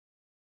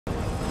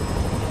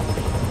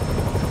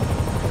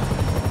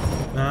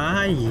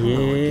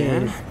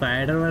ये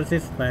spider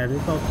versus spider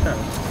copter.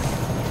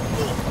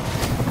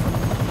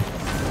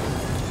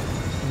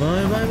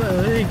 Bye bye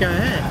bye, ये क्या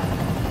है?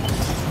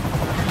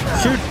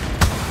 शूट।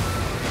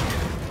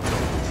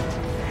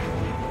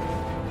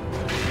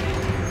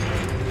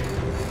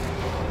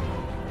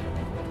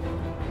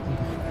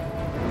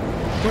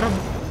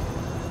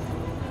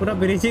 पूरा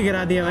ब्रिज ही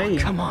गिरा दिया भाई।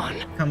 Come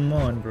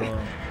on bro,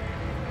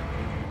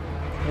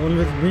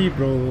 always be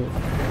bro,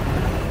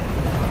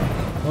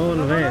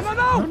 always।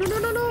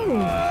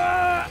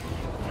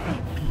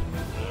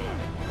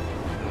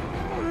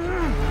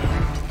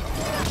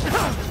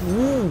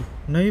 No।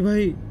 नहीं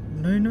भाई,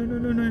 नहीं।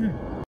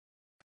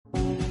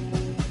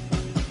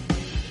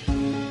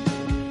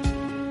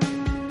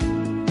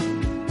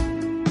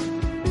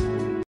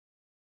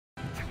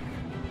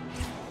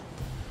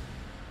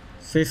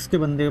 फिश के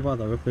बंदे के पास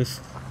आ गए। फिश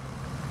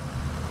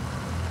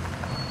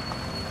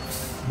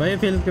भाई,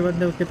 फिश के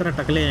बंदे उसकी तरह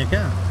टकले हैं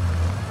क्या?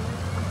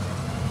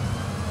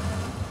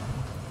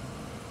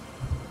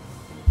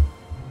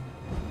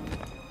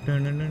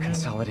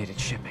 Consolidated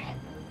shipping.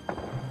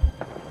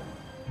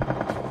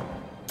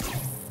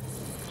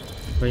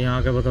 भाई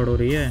यहाँ क्या बतौड़ हो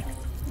रही है?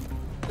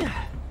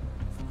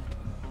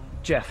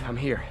 Jeff, I'm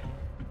here.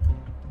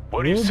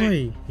 What do you see?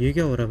 भाई ये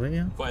क्या हो रहा है भाई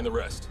यहाँ? Find the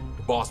rest.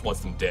 The boss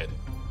wants them dead.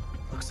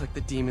 Looks like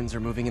the demons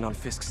are moving in on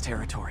Fisk's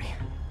territory.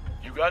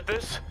 You got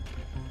this?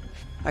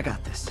 I got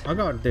this. I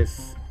got this.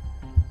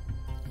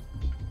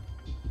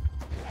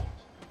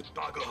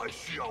 大哥还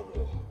需要我。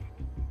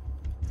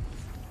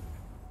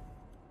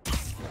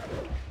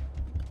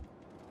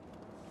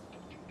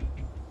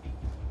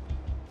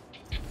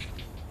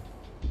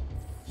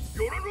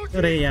有人入侵！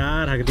 अरे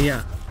यार हक दिया।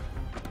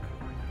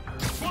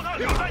说他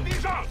留在地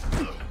上。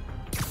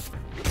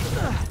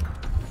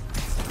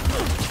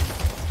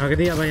हक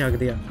दिया भाई, हक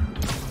दिया।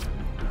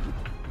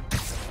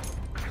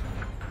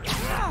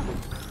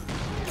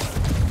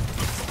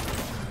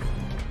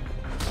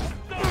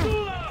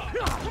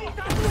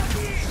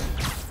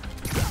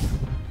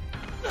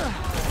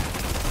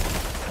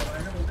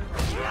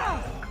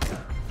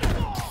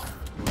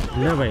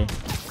 ले भाई,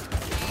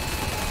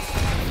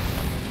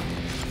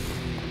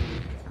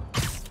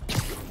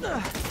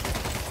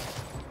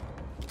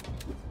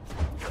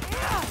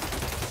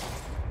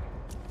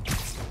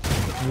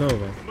 लो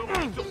भाई।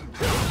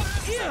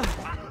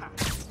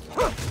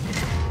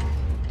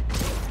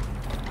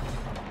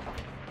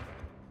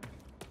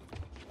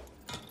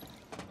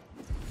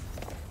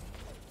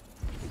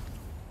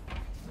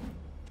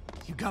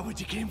 You got what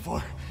you came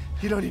for.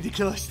 You don't need to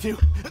kill us too.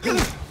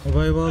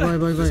 भाई।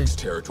 This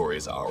territory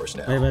is ours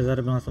now. भाई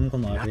जरा मासूम को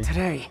मार Not दे।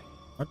 today.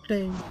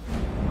 अरे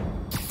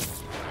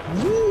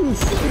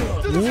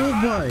वो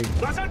भाई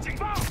拉上警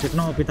报！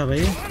 कितना ओपी था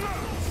भाई।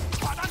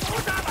 把他拖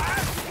下来！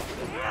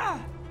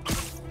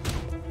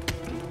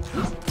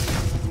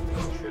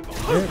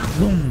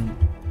 बूम।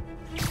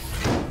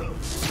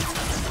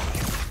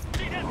 今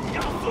天你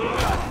要死了！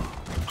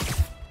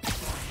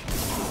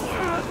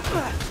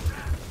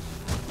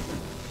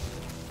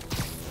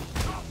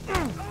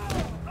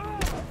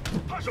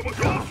 看什么时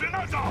候学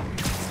那招？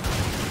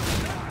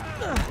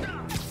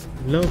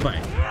 लो भाई,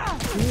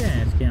 ये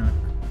है इसके यहाँ।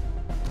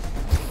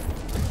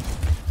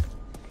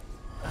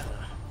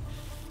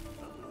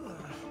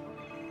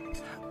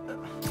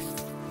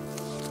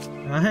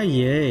 हाँ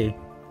ये।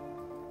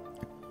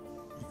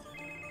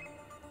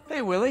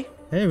 Hey, Willie.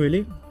 Hey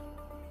Willie।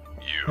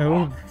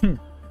 You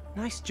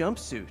Nice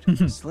jumpsuit.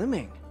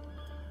 Slimming.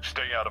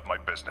 stay out of my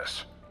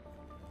business.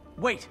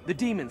 Wait, the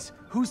demons.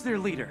 Who's their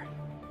leader?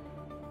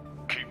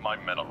 Keep my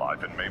men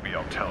alive and maybe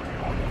I'll tell you.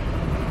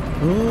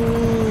 ओ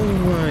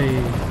भाई,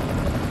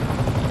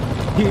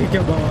 ये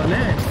क्या बवाल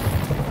है?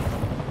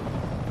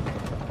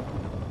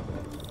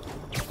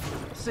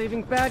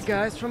 Saving bad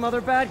guys from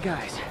other bad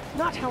guys.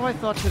 Not how I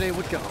thought today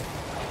would go.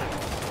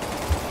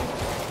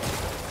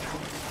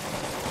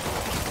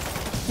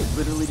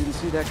 Literally didn't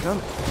see that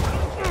coming.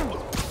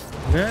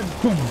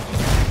 Boom,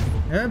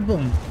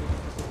 boom।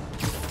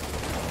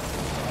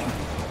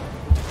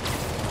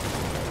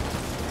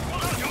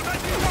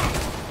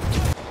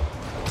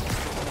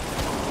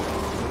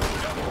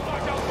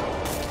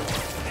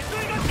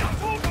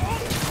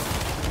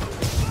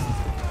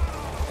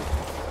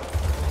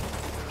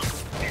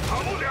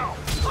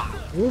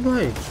 ओ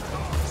भाई,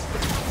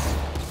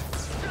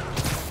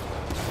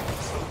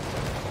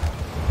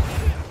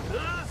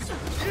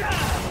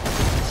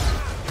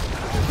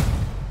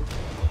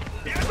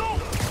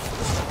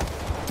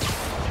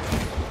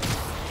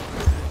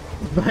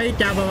 भाई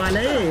क्या बवाल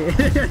है?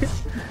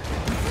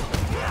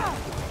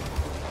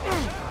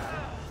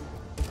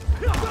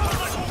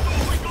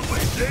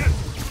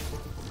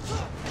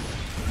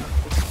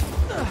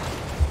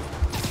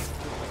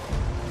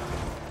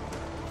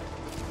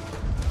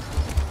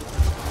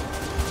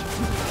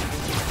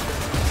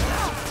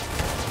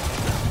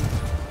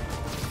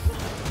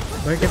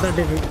 भाई कितना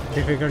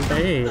डिफिकल्ट है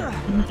ये,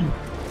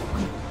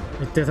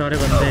 इतने सारे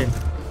बंदे।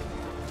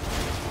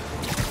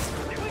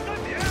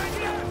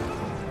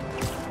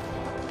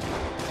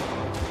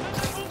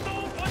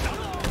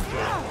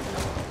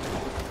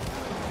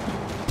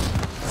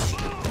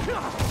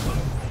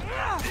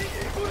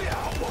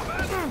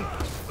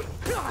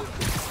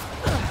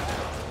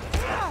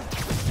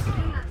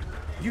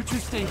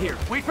 stay here.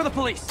 Wait for the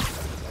police.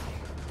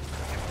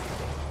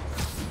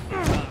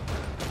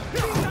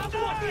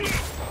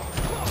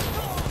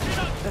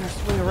 Better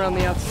swing around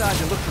the outside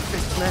to look for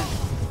Fisk's men.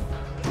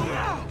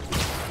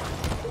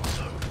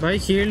 भाई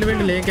शील्ड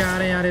विल्ड लेके आ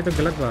रहे हैं यार, ये तो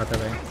गलत बात है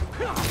भाई।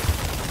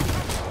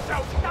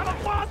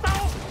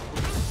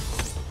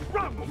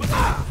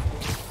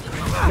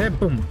 ले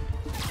Bum.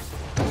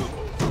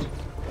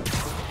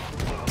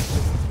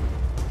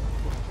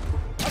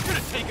 I could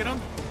have taken him.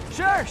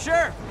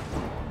 Sure.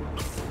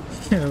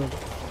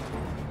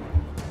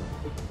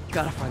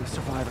 Gotta find the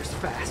survivors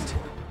fast.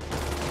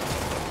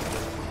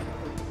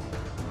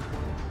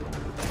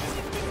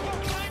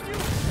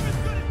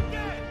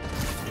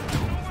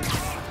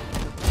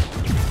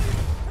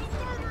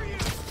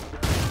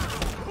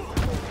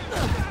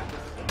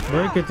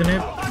 भाई कितने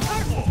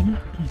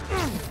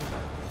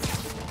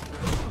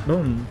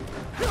बूम।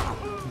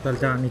 चल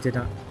जा नीचे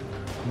जा,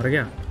 मर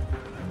गया।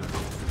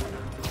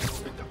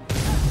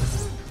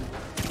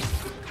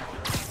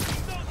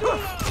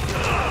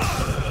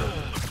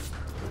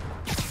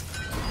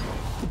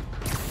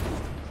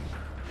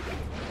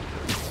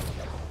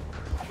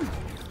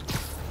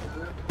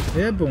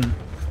 ये बूम।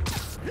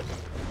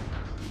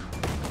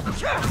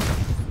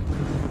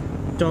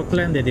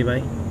 चॉकलेट दे दी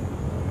भाई।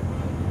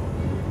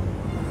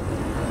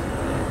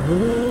 ओ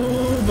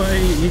भाई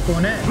ये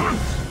कौन है?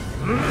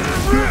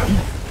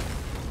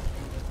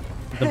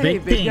 The Hey, big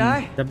big king.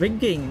 guy. The big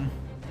king.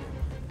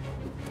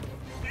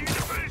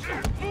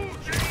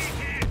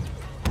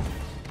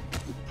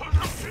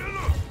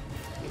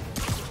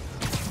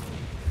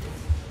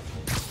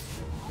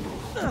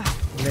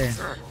 ले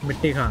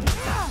मिट्टी खा।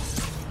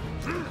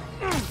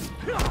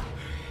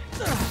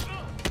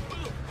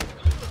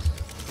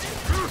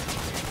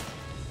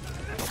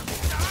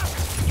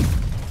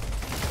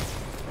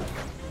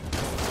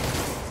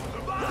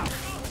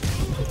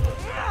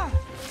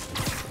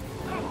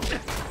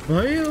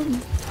 भाई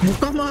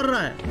मुक्का मार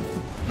रहा है।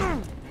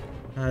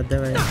 आधे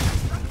भाई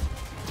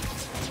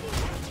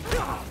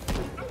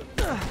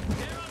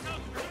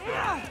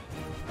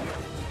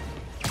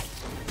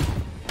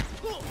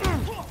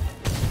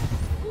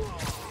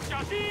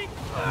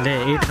ले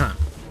ईट खा।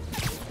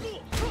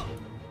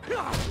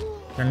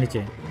 चल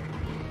नीचे।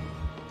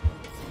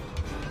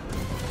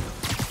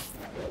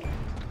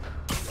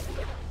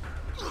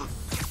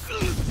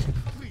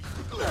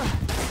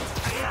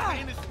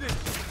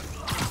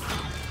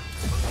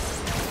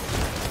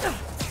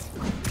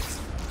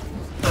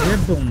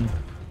 बूम।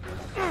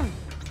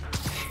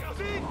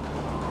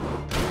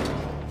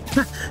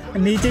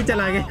 नीचे ही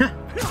चला गया।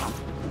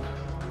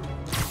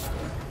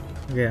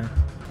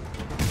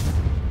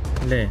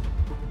 ले।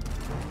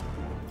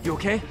 You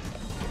okay?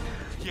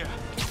 Yeah.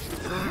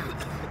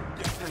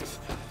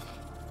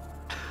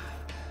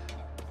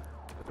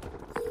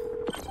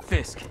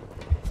 Fisk,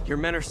 your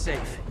men are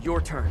safe. Your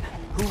turn.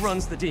 Who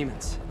runs the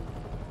demons?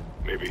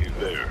 Maybe he's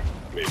there.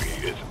 Maybe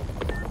he isn't.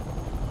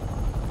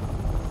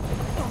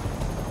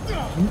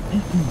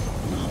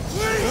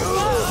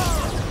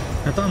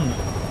 खत्म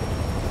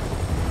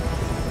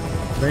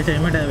भाई। सही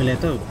में डेविल है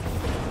तो।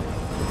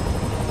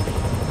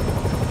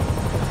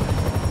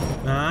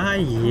 हाँ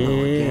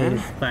ये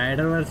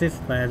स्पाइडर वर्सेस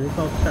स्पाइडर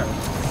कॉप्टर।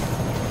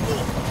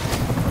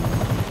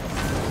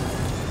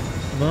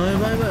 भाई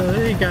भाई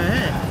भाई क्या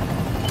है?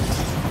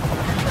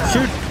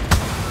 शूट।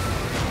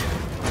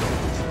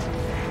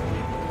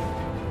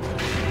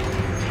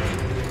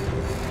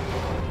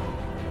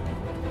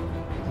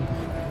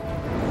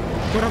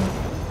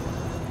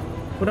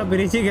 पूरा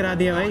ब्रिज ही गिरा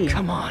दिया भाई।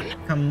 Come on.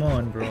 Come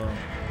on, bro.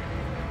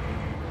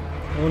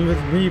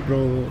 Always be, bro.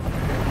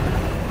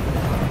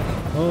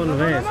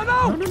 Always.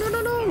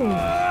 No.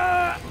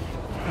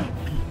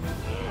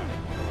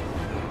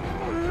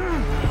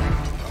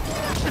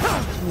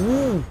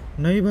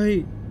 नहीं भाई,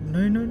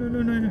 नहीं।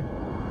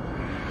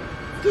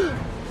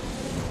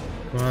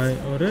 भाई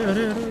अरे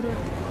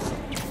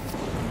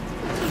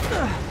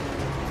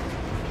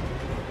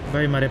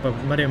भाई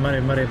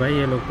मरे भाई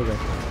ये लोग तो गए।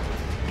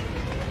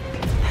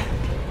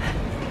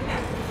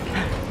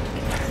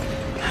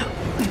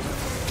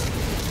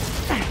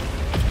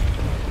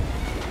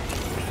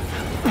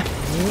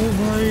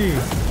 भाई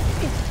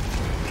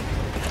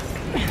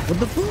What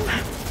the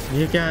fuck?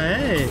 ये क्या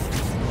है?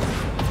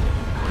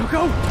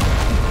 Go.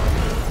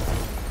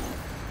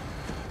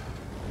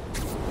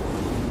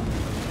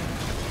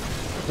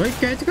 भाई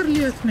कैच कर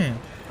लिया इसने।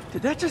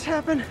 Did that just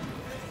happen?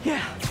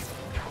 Yeah.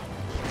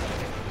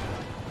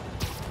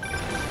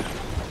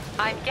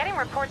 I'm getting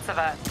reports of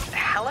a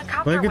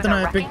helicopter भाई with a कितना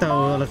wrecking एपिक था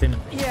वो ball. वाला scene.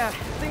 Yeah,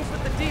 things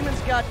with the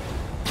demons got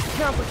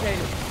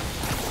complicated.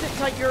 Sit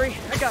tight, Yuri.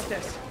 I got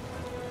this.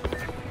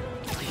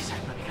 Please,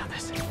 let me got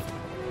this.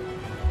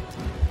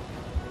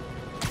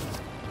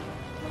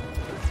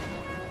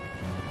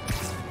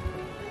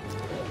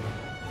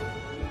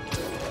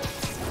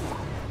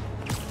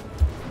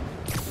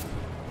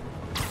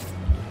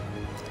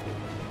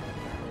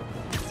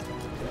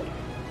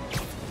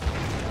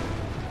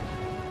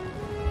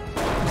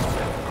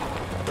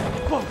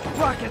 Whoa,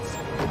 rockets!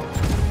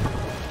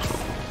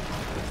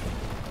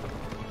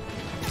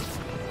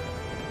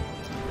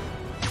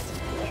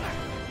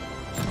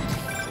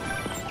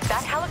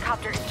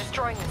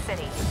 destroying the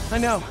city. I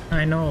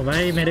know.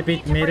 भाई मेरे You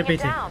need to bring it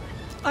पीछे down.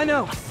 I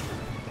know.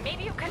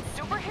 Maybe you could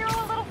superhero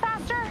a little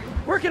faster?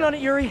 Working on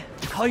it, Yuri.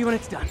 Call you when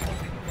it's done.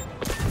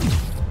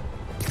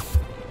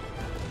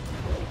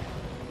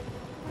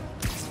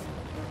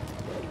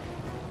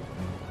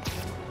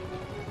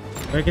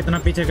 भाई कितना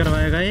पीछे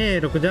करवाएगा ये?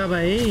 रुक जा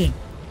भाई,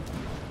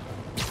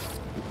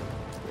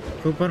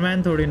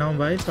 सुपरमैन थोड़ी ना हूँ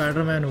भाई,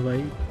 स्पाइडरमैन हूँ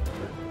भाई।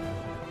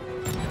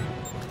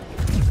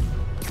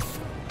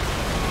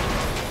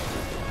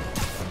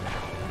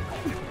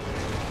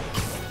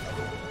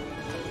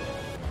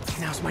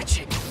 Now's my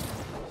chick.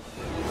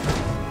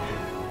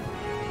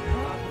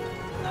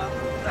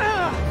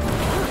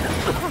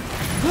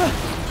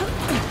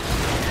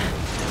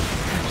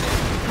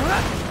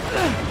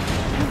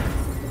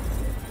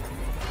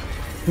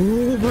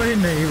 भाई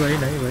नहीं भाई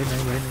नहीं भाई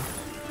नहीं भाई नहीं,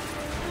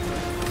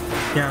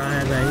 क्या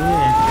है भाई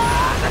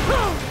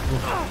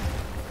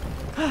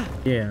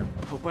ये?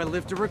 Hope I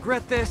live to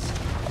regret this.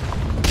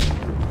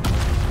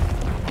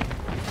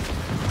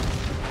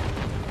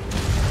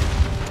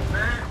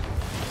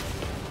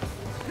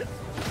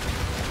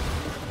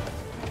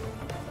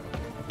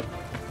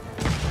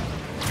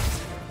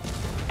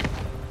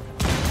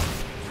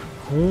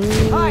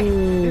 Hi,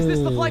 is this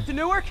the flight to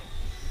Newark?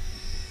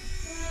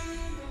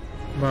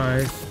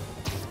 Bye.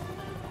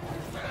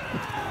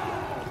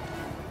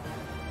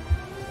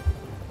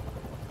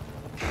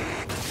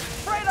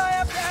 Afraid I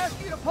have to ask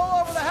you to pull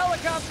over the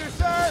helicopter,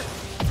 sir.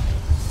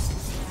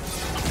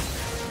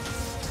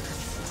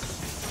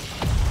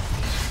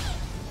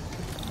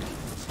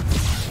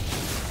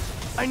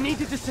 I need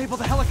to disable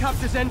the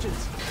helicopter's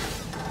engines.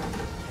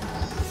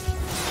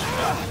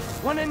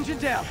 One engine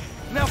down.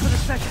 Now for the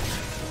second.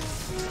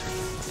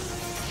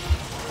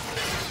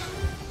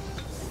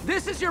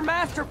 This is your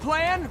master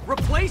plan?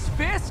 Replace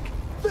Fisk?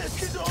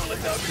 Fisk is only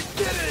the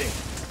beginning!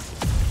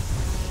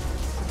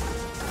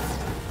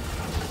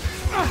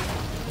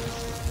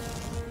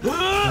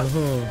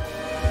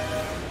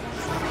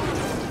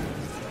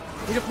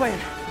 Need a plan.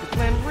 Need a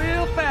plan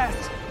real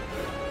fast.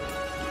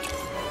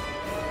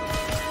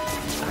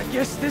 I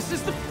guess this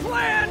is the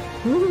plan!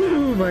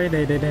 भाई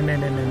नहीं नहीं नहीं नहीं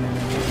नहीं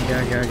नहीं,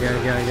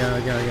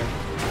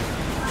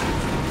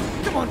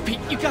 Come on,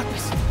 Pete, you got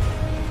this.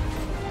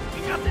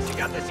 You got this, you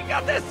got this, you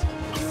got this!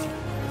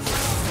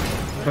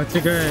 बच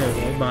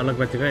गए, बालक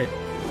बच गए।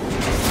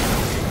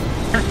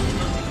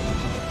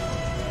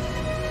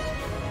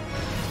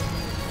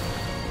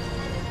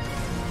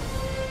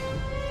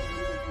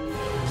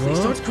 Please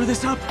don't screw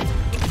this up.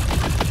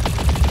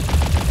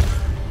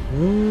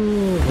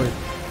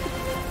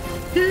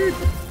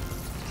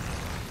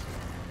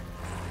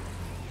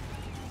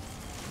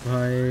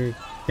 भाई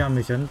क्या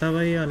मिशन था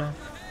भाई वाला?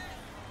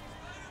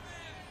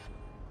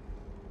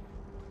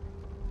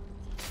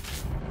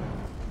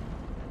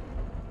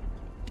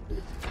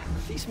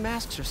 These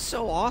masks are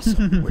so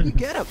awesome. Where do you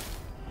get them?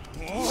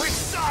 Oh,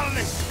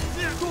 excelente!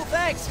 Cool,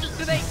 thanks.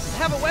 Do they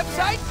have a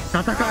website?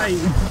 Tatakai!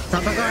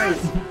 Tatakai!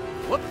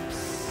 Whoops.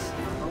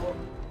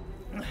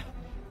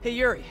 Hey,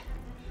 Yuri.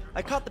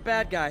 I caught the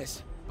bad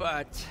guys,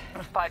 but...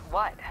 But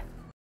what?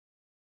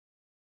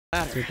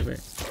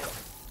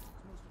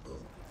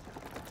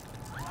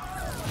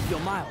 Yo,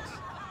 Miles.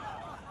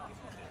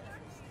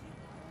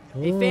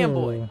 Hey,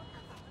 fanboy.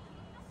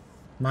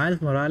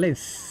 Miles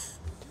Morales.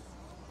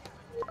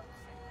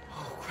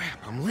 Oh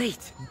crap, I'm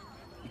late.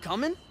 You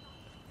coming?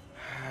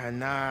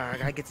 Nah, I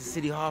gotta get to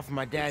City Hall for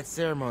my dad's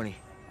ceremony.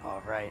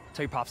 All right.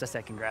 Tell your pops I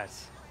said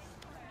congrats.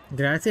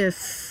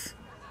 Gracias.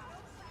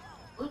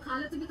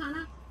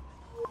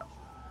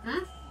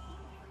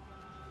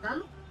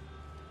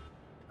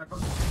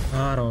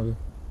 आ रहा हूँ।